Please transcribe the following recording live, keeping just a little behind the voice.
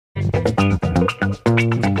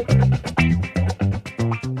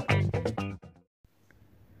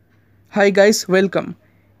Hi guys, welcome.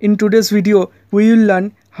 In today's video, we will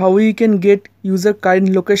learn how we can get user current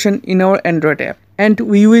location in our Android app. And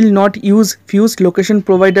we will not use fused location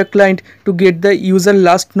provider client to get the user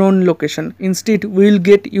last known location. Instead, we will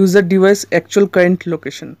get user device actual current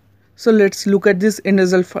location. So let's look at this end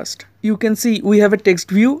result first. You can see we have a text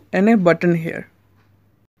view and a button here.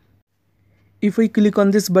 If we click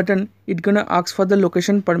on this button, it's gonna ask for the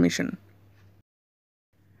location permission.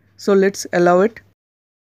 So let's allow it.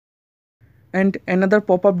 And another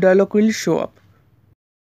pop-up dialog will show up.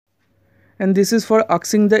 And this is for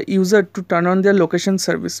asking the user to turn on their location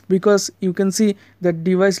service, because you can see that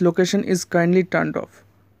device location is currently turned off.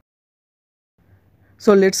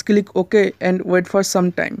 So let's click OK and wait for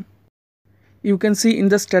some time. You can see in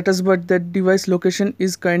the status bar that device location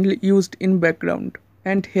is currently used in background.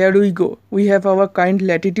 And here we go. We have our current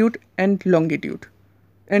latitude and longitude.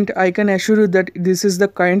 And I can assure you that this is the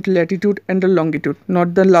current latitude and the longitude,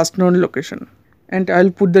 not the last known location. And I'll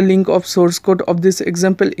put the link of source code of this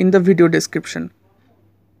example in the video description.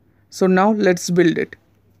 So now let's build it.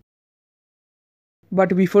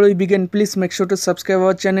 But before we begin, please make sure to subscribe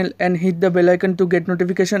our channel and hit the bell icon to get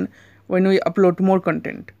notification when we upload more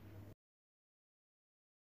content.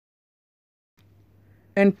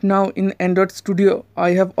 And now in Android Studio,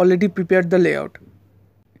 I have already prepared the layout.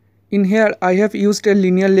 In here, I have used a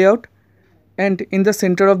linear layout, and in the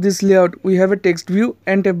center of this layout, we have a text view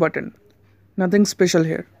and a button. Nothing special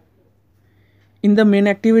here. In the main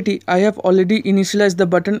activity, I have already initialized the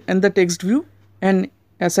button and the text view and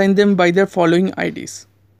assigned them by their following IDs.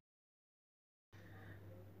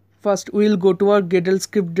 First, we will go to our Gradle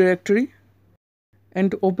script directory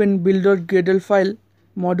and open build.gradle file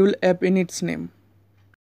module app in its name.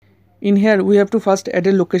 In here, we have to first add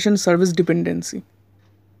a location service dependency.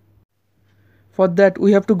 For that,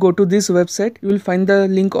 we have to go to this website. You will find the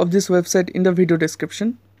link of this website in the video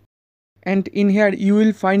description. And in here, you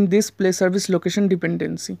will find this play service location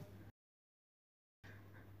dependency.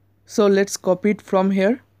 So let's copy it from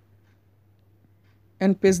here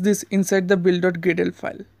and paste this inside the build.gradle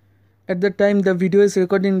file. At the time the video is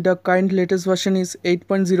recording, the current latest version is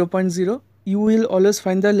 8.0.0. You will always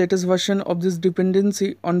find the latest version of this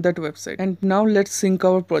dependency on that website. And now let's sync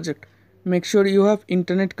our project. Make sure you have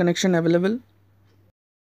internet connection available.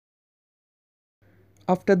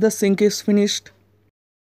 After the sync is finished,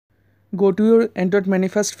 go to your Android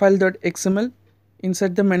manifest file.xml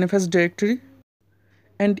inside the manifest directory,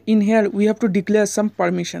 and in here we have to declare some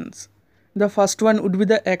permissions. The first one would be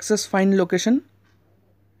the access find location,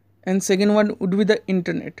 and second one would be the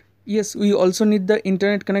internet. Yes, we also need the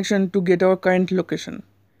internet connection to get our current location.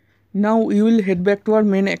 Now we will head back to our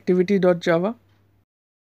main activity.java.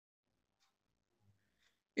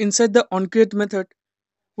 Inside the onCreate method,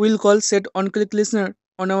 we will call setOnClickListener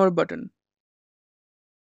on our button.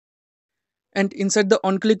 And inside the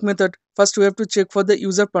onClick method, first we have to check for the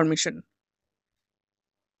user permission.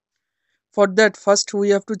 For that, first we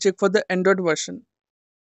have to check for the Android version.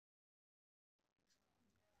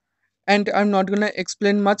 And I'm not gonna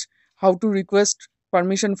explain much how to request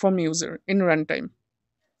permission from user in runtime,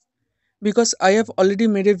 because I have already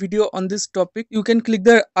made a video on this topic. You can click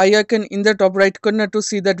the I icon in the top right corner to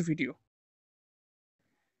see that video.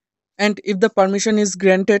 And if the permission is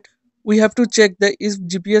granted, we have to check that if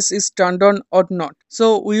GPS is turned on or not.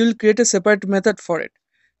 So we will create a separate method for it.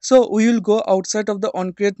 So we will go outside of the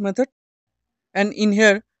onCreate method, and in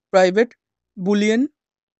here private boolean,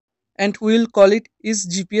 and we will call it is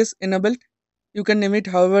GPS enabled. You can name it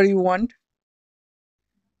however you want.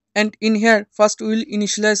 And in here first we will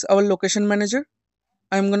initialize our location manager.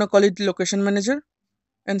 I'm gonna call it location manager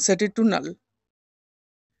and set it to null.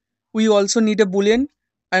 We also need a boolean.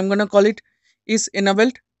 I'm gonna call it is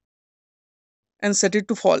enabled and set it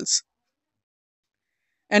to false.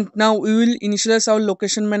 And now we will initialize our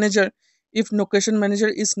location manager if location manager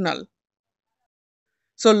is null.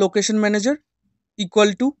 So location manager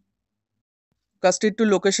equal to cast it to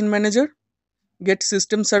location manager get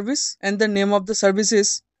system service, and the name of the service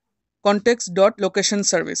is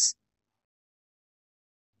context.locationService.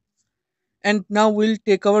 And now we'll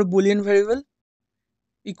take our boolean variable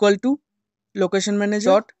equal to location manager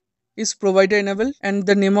dot is provider enabled, and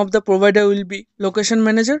the name of the provider will be location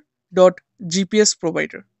manager dot GPS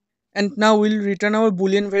provider. And now we'll return our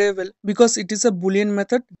boolean variable. Because it is a boolean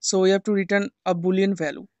method, so we have to return a boolean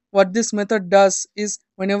value. What this method does is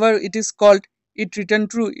whenever it is called, it returns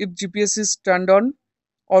true if GPS is turned on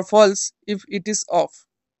or false if it is off.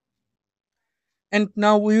 And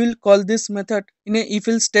now we will call this method in a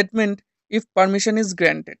if-else statement if permission is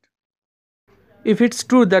granted. If it's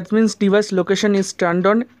true, that means device location is turned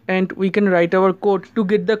on and we can write our code to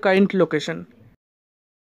get the current location.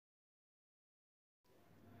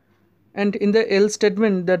 And in the else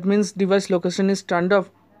statement, that means device location is turned off,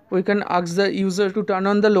 we can ask the user to turn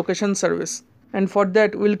on the location service. And for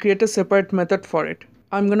that, we'll create a separate method for it.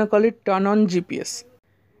 I'm gonna call it turn on GPS.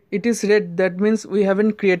 It is red, that means we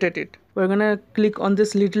haven't created it. We're gonna click on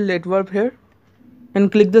this little adverb here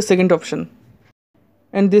and click the second option.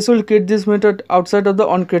 And this will create this method outside of the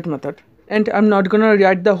onCreate method. And I'm not gonna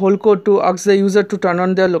write the whole code to ask the user to turn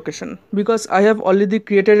on their location because I have already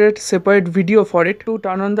created a separate video for it to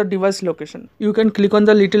turn on the device location. You can click on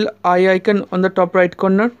the little eye icon on the top right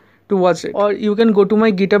corner to watch it, or you can go to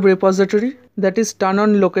my GitHub repository, that is turn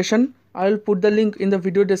on location. I'll put the link in the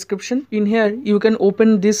video description. In here you can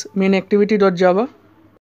open this main activity.java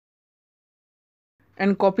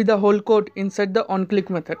and copy the whole code inside the onClick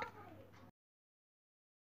method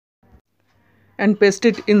and paste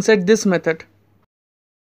it inside this method.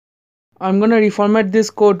 I'm gonna reformat this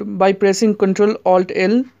code by pressing Ctrl Alt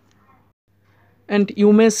L, and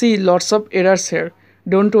you may see lots of errors here.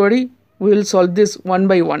 Don't worry, we will solve this one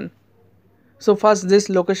by one. So first, this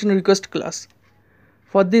location request class.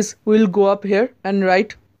 For this, we will go up here and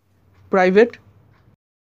write private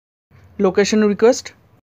location request.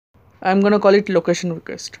 I'm gonna call it location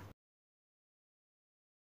request.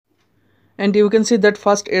 And you can see that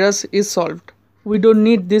first error is solved. We don't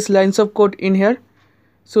need these lines of code in here,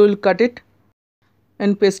 so we'll cut it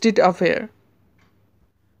and paste it up here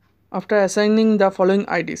after assigning the following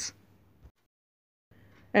IDs.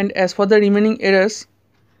 And as for the remaining errors,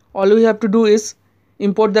 all we have to do is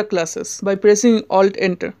import the classes by pressing Alt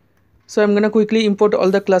Enter. So I'm gonna quickly import all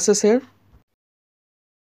the classes here.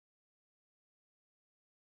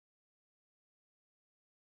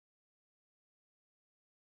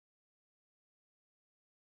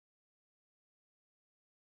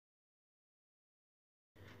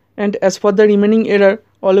 And as for the remaining error,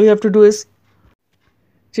 all we have to do is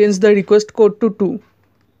change the request code to 2,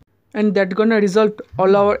 and that's gonna resolve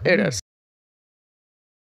all our errors.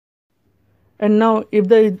 And now if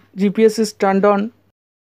the GPS is turned on,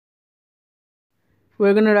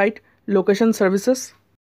 we're gonna write location services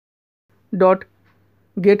dot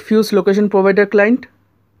get fuse location provider client.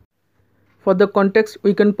 For the context,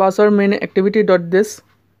 we can pass our main activity dot this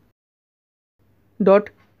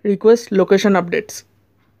dot request location updates,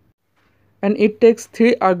 and it takes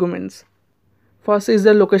 3 arguments. First is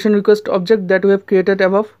the location request object that we have created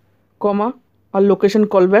above, comma, a location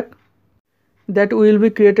callback that will be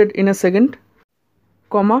created in a second,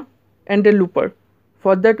 comma, and a looper.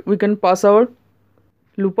 For that, we can pass our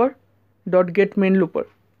looper dot get main looper.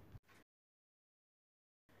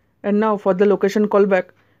 And now for the location callback,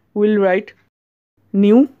 we'll write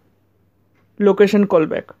new location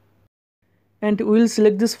callback, and we'll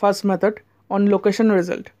select this first method on location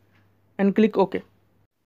result and click OK.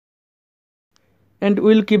 And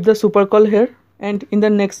we'll keep the super call here, and in the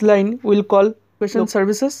next line we'll call location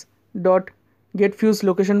services dot get fuse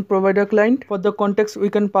location provider client. For the context, we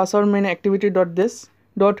can pass our main activity dot this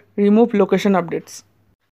dot remove location updates.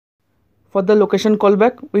 For the location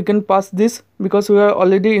callback, we can pass this because we are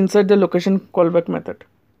already inside the location callback method,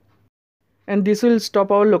 and this will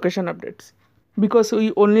stop our location updates because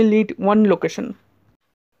we only need one location.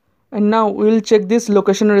 And now we will check this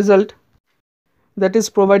location result that is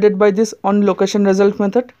provided by this on location result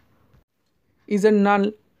method is a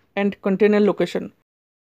null and contain a location.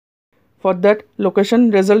 For that,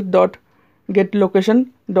 location result dot get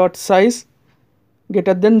location dot size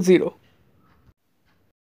greater than 0.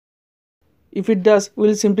 If it does, we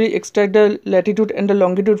will simply extract the latitude and the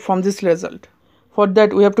longitude from this result. For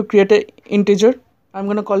that, we have to create an integer. I'm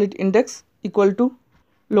gonna call it index equal to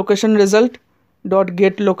location result dot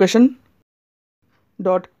get location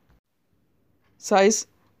dot size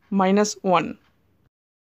 -1.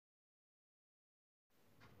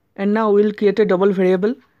 And now we'll create a double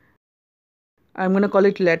variable. I'm gonna call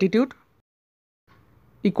it latitude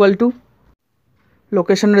equal to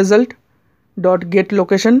location result dot get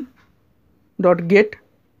location dot get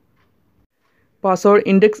pass our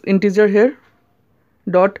index integer here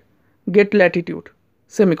dot get latitude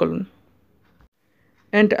semicolon,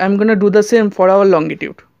 and I'm gonna do the same for our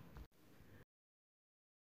longitude.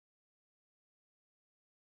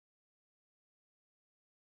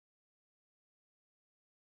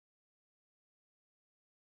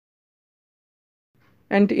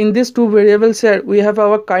 And in these two variables here, we have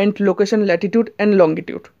our current location latitude and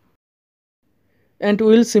longitude, and we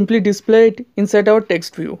will simply display it inside our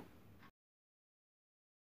text view.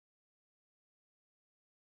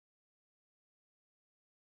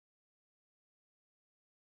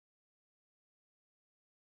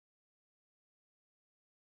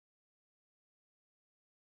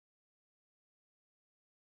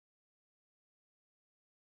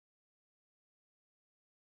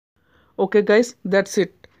 Okay guys, that's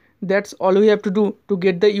it. That's all we have to do to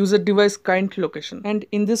get the user device current location. And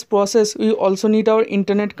in this process, we also need our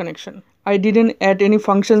internet connection. I didn't add any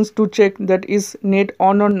functions to check that is net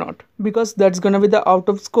on or not, because that's gonna be the out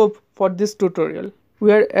of scope for this tutorial.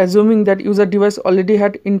 We are assuming that user device already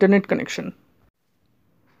had internet connection.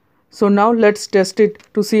 So now let's test it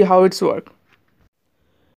to see how it's work.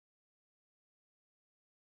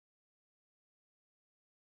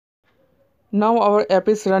 Now our app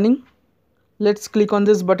is running. Let's click on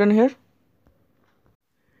this button here.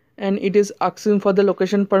 And it is asking for the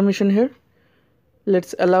location permission here.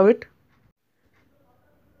 Let's allow it.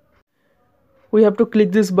 We have to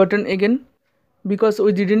click this button again because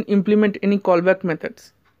we didn't implement any callback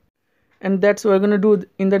methods. And that's what we're going to do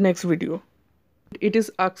in the next video. It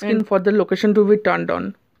is asking for the location to be turned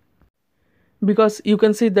on, because you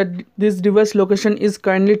can see that this device location is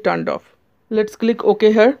currently turned off. Let's click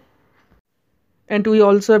OK here. And we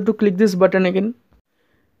also have to click this button again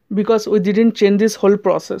because we didn't change this whole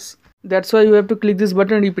process. That's why you have to click this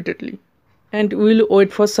button repeatedly. And we'll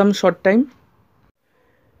wait for some short time.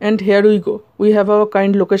 And here we go. We have our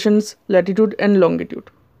current locations, latitude and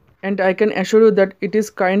longitude. And I can assure you that it is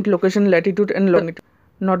current location, latitude and longitude,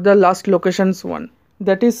 not the last locations one.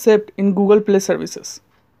 That is saved in Google Play services.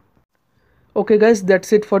 Okay guys,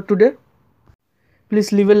 that's it for today.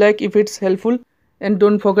 Please leave a like if it's helpful. And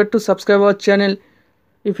don't forget to subscribe our channel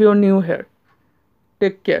if you're new here.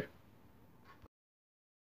 Take care.